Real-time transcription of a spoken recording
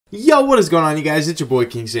Yo, what is going on, you guys? It's your boy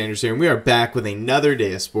King Sanders here, and we are back with another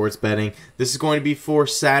day of sports betting. This is going to be for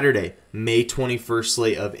Saturday, May 21st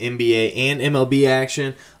slate of NBA and MLB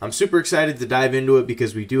action. I'm super excited to dive into it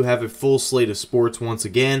because we do have a full slate of sports once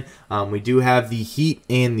again. We do have the Heat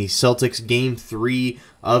and the Celtics Game 3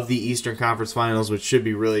 of the Eastern Conference Finals, which should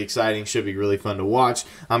be really exciting, should be really fun to watch.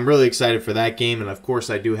 I'm really excited for that game, and of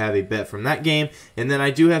course I do have a bet from that game, and then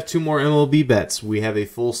I do have two more MLB bets. We have a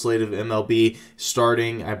full slate of MLB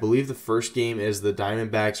starting. I believe the first game is the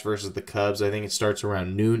Diamondbacks versus the Cubs. I think it starts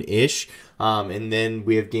around noon-ish. And then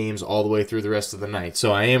we have games all the way through the rest of the night.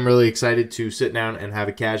 So I am really excited to sit down and have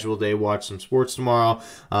a casual day, watch some sports tomorrow.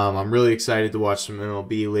 I'm really excited to watch some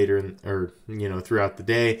MLB later, throughout the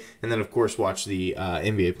day, and then of course watch the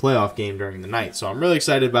NBA playoff game during the night. So I'm really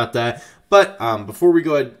excited about that. But before we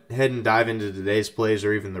go ahead and dive into today's plays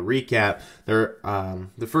or even the recap,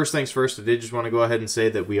 the first things first, I did just want to go ahead and say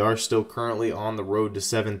that we are still currently on the road to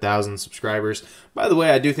 7,000 subscribers. By the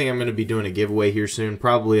way, I do think I'm going to be doing a giveaway here soon,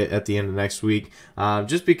 probably at the end of next week,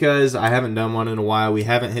 just because I haven't done one in a while. We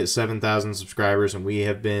haven't hit 7,000 subscribers, and we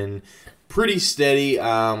have been pretty steady.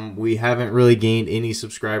 We haven't really gained any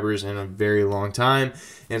subscribers in a very long time,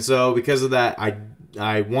 and so because of that,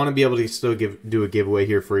 I want to be able to still do a giveaway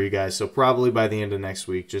here for you guys. So probably by the end of next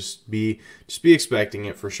week, just be expecting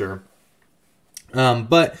it for sure.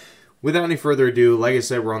 But without any further ado, like I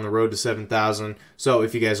said, we're on the road to 7,000. So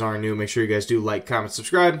if you guys are new, make sure you guys do like, comment,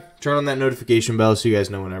 subscribe, turn on that notification bell so you guys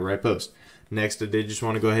know whenever I post. Next, I did just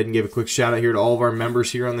want to go ahead and give a quick shout out here to all of our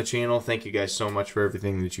members here on the channel. Thank you guys so much for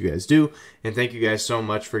everything that you guys do. And thank you guys so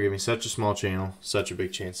much for giving such a small channel such a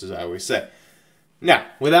big chance, as I always say. Now,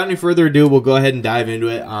 without any further ado, we'll go ahead and dive into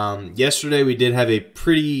it. Yesterday, we did have a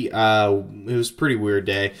it was a pretty weird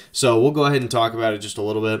day. So we'll go ahead and talk about it just a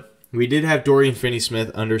little bit. We did have Dorian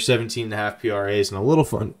Finney-Smith under 17.5 PRAs, and a little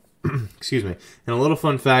fun, excuse me, and a little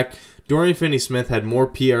fun fact, Dorian Finney-Smith had more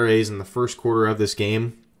PRAs in the first quarter of this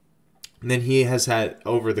game than he has had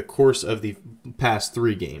over the course of the past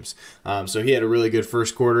 3 games. So he had a really good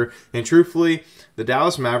first quarter, and truthfully, the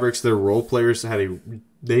Dallas Mavericks, their role players, had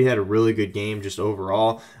a really good game just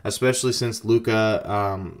overall, especially since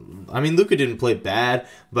Luka. Luka didn't play bad,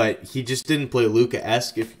 but he just didn't play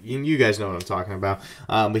Luka-esque. If you guys know what I'm talking about,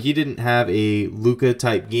 but he didn't have a Luka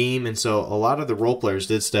type game, and so a lot of the role players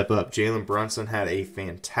did step up. Jalen Brunson had a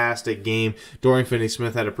fantastic game. Dorian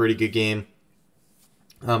Finney-Smith had a pretty good game.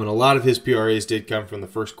 And a lot of his PRAs did come from the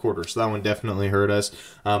first quarter, so that one definitely hurt us.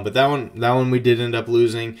 But that one we did end up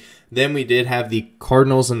losing. Then we did have the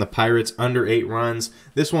Cardinals and the Pirates under 8 runs.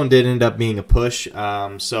 This one did end up being a push.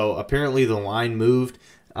 So apparently the line moved.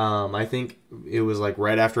 I think it was like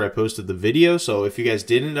right after I posted the video. So if you guys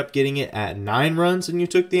did end up getting it at 9 runs and you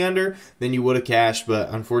took the under, then you would have cashed. But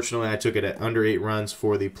unfortunately, I took it at under 8 runs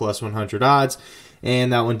for the plus 100 odds.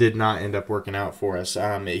 And that one did not end up working out for us.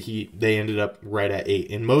 They ended up right at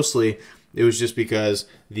 8. And mostly it was just because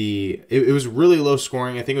it was really low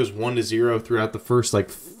scoring. I think it was 1-0 throughout the first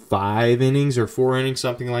 5 innings or 4 innings,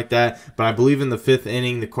 something like that. But I believe in the 5th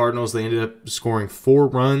inning, the Cardinals, they ended up scoring 4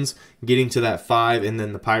 runs, getting to that 5. And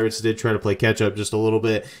then the Pirates did try to play catch up just a little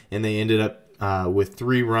bit. And they ended up with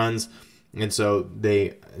 3 runs. And so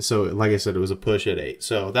like I said, it was a push at 8.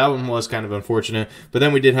 So that one was kind of unfortunate. But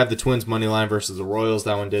then we did have the Twins money line versus the Royals.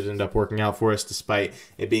 That one did end up working out for us, despite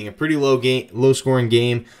it being a pretty low scoring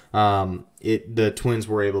game. The Twins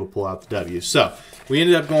were able to pull out the W. So we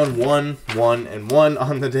ended up going 1-1-1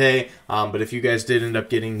 on the day. But if you guys did end up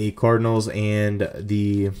getting the Cardinals and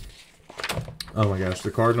the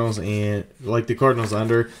Cardinals and the Cardinals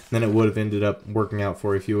under, then it would have ended up working out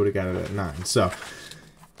for you if you would have got it at 9. So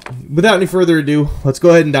without any further ado, let's go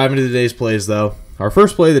ahead and dive into today's plays, though. Our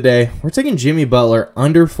first play of the day, we're taking Jimmy Butler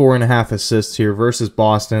under 4.5 assists here versus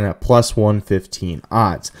Boston at plus 115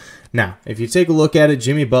 odds. Now, if you take a look at it,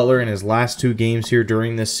 Jimmy Butler in his last 2 games here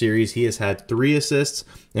during this series, he has had 3 assists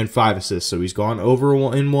and 5 assists. So he's gone over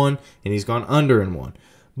in 1 and he's gone under in 1.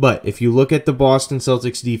 But if you look at the Boston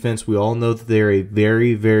Celtics defense, we all know that they're a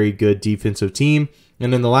very, very good defensive team.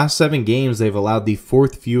 And in the last 7 games, they've allowed the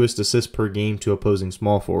 4th fewest assists per game to opposing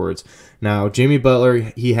small forwards. Now, Jimmy Butler,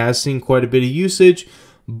 he has seen quite a bit of usage,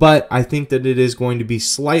 but I think that it is going to be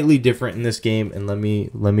slightly different in this game, and let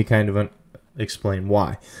me kind of explain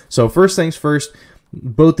why. So first things first,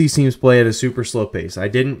 both these teams play at a super slow pace. I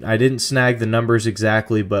didn't snag the numbers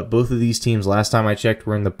exactly, but both of these teams, last time I checked,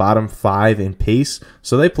 were in the bottom 5 in pace.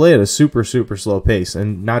 So they play at a super, super slow pace.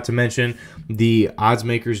 And not to mention, the odds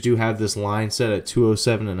makers do have this line set at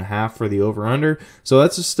 207.5 for the over-under. So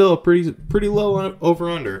that's still a pretty low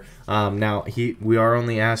over-under. Now, we are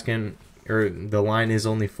only asking or the line is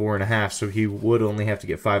only 4.5, so he would only have to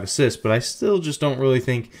get 5 assists. But I still just don't really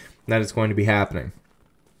think that it's going to be happening.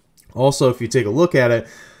 Also, if you take a look at it,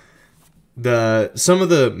 some of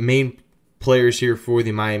the main players here for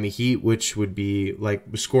the Miami Heat, which would be like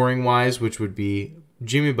scoring wise, which would be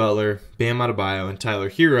Jimmy Butler, Bam Adebayo, and Tyler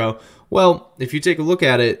Hero. Well, if you take a look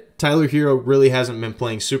at it, Tyler Hero really hasn't been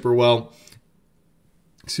playing super well.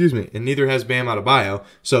 Excuse me, and neither has Bam Adebayo.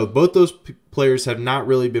 So both those players have not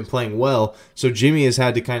really been playing well. So Jimmy has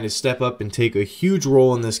had to kind of step up and take a huge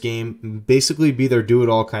role in this game, basically be their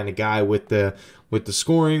do-it-all kind of guy with the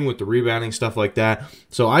scoring, with the rebounding, stuff like that.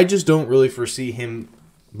 So I just don't really foresee him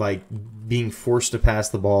like being forced to pass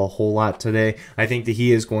the ball a whole lot today. I think that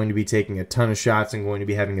he is going to be taking a ton of shots and going to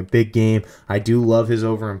be having a big game. I do love his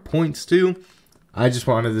over in points too. I just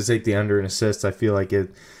wanted to take the under in assists. I feel like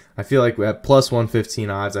at plus 115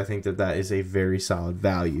 odds, I think that is a very solid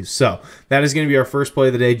value. So that is going to be our first play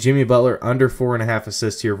of the day. Jimmy Butler under 4.5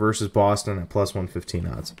 assists here versus Boston at plus 115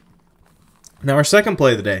 odds. Now our second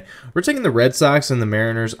play of the day, we're taking the Red Sox and the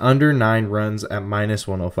Mariners under 9 runs at minus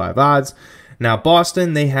 105 odds. Now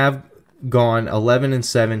Boston, they have gone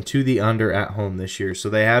 11-7 to the under at home this year. So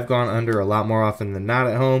they have gone under a lot more often than not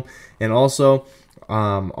at home. And also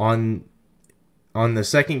on the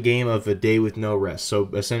second game of a day with no rest. So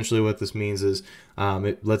essentially what this means is,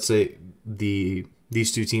 let's say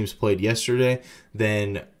these two teams played yesterday,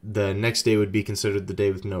 then the next day would be considered the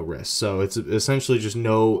day with no rest. So it's essentially just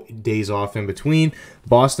no days off in between.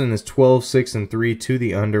 Boston is 12-6-3 to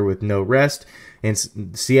the under with no rest. And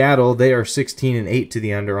Seattle, they are 16-8 to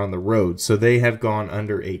the under on the road. So they have gone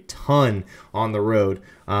under a ton on the road,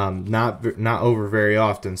 not over very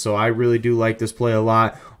often. So I really do like this play a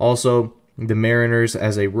lot. Also, the Mariners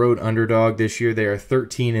as a road underdog this year, they are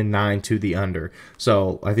 13-9 to the under.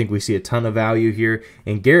 So I think we see a ton of value here.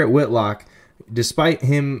 And Garrett Whitlock, despite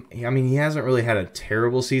him, I mean, he hasn't really had a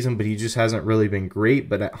terrible season, but he just hasn't really been great.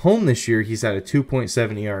 But at home this year, he's had a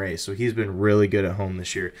 2.7 ERA, so he's been really good at home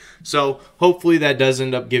this year. So hopefully that does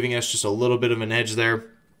end up giving us just a little bit of an edge there.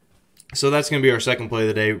 So that's going to be our second play of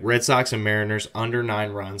the day, Red Sox and Mariners under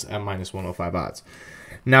 9 runs at minus 105 odds.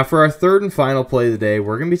 Now for our third and final play of the day,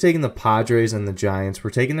 we're going to be taking the Padres and the Giants.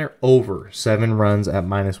 We're taking their over 7 runs at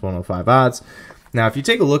minus 105 odds. Now, if you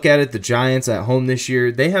take a look at it, the Giants at home this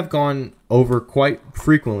year, they have gone over quite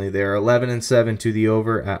frequently. They're 11-7 to the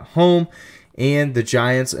over at home. And the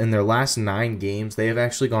Giants, in their last 9 games, they have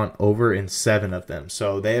actually gone over in 7 of them.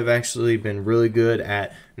 So they have actually been really good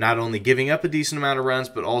at not only giving up a decent amount of runs,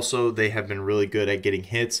 but also they have been really good at getting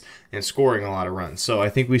hits and scoring a lot of runs. So I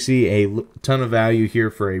think we see a ton of value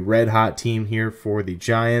here for a red-hot team here for the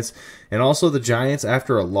Giants. And also the Giants,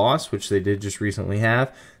 after a loss, which they did just recently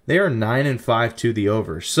have, they are 9-5 to the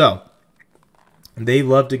over. So they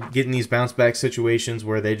love to get in these bounce-back situations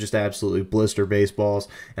where they just absolutely blister baseballs.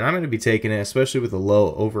 And I'm going to be taking it, especially with a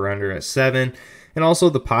low over-under at 7. And also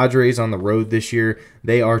the Padres on the road this year,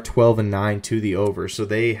 they are 12-9 to the over. So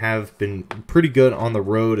they have been pretty good on the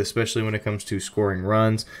road, especially when it comes to scoring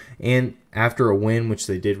runs. And after a win, which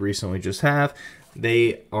they did recently just have,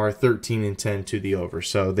 they are 13-10 to the over.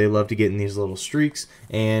 So they love to get in these little streaks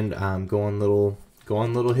and go on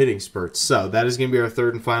little hitting spurts. So that is going to be our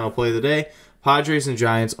third and final play of the day. Padres and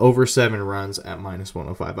Giants over 7 runs at minus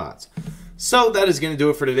 105 odds. So that is going to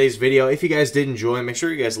do it for today's video. If you guys did enjoy, make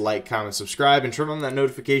sure you guys like, comment, subscribe, and turn on that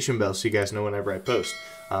notification bell so you guys know whenever I post.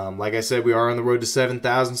 Like I said, we are on the road to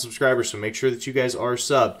 7,000 subscribers, so make sure that you guys are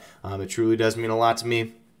subbed. It truly does mean a lot to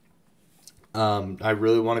me. I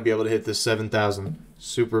really want to be able to hit this 7,000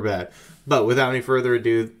 super bad. But without any further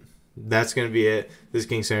ado, that's going to be it. This is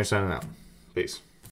King Sander signing out. Peace.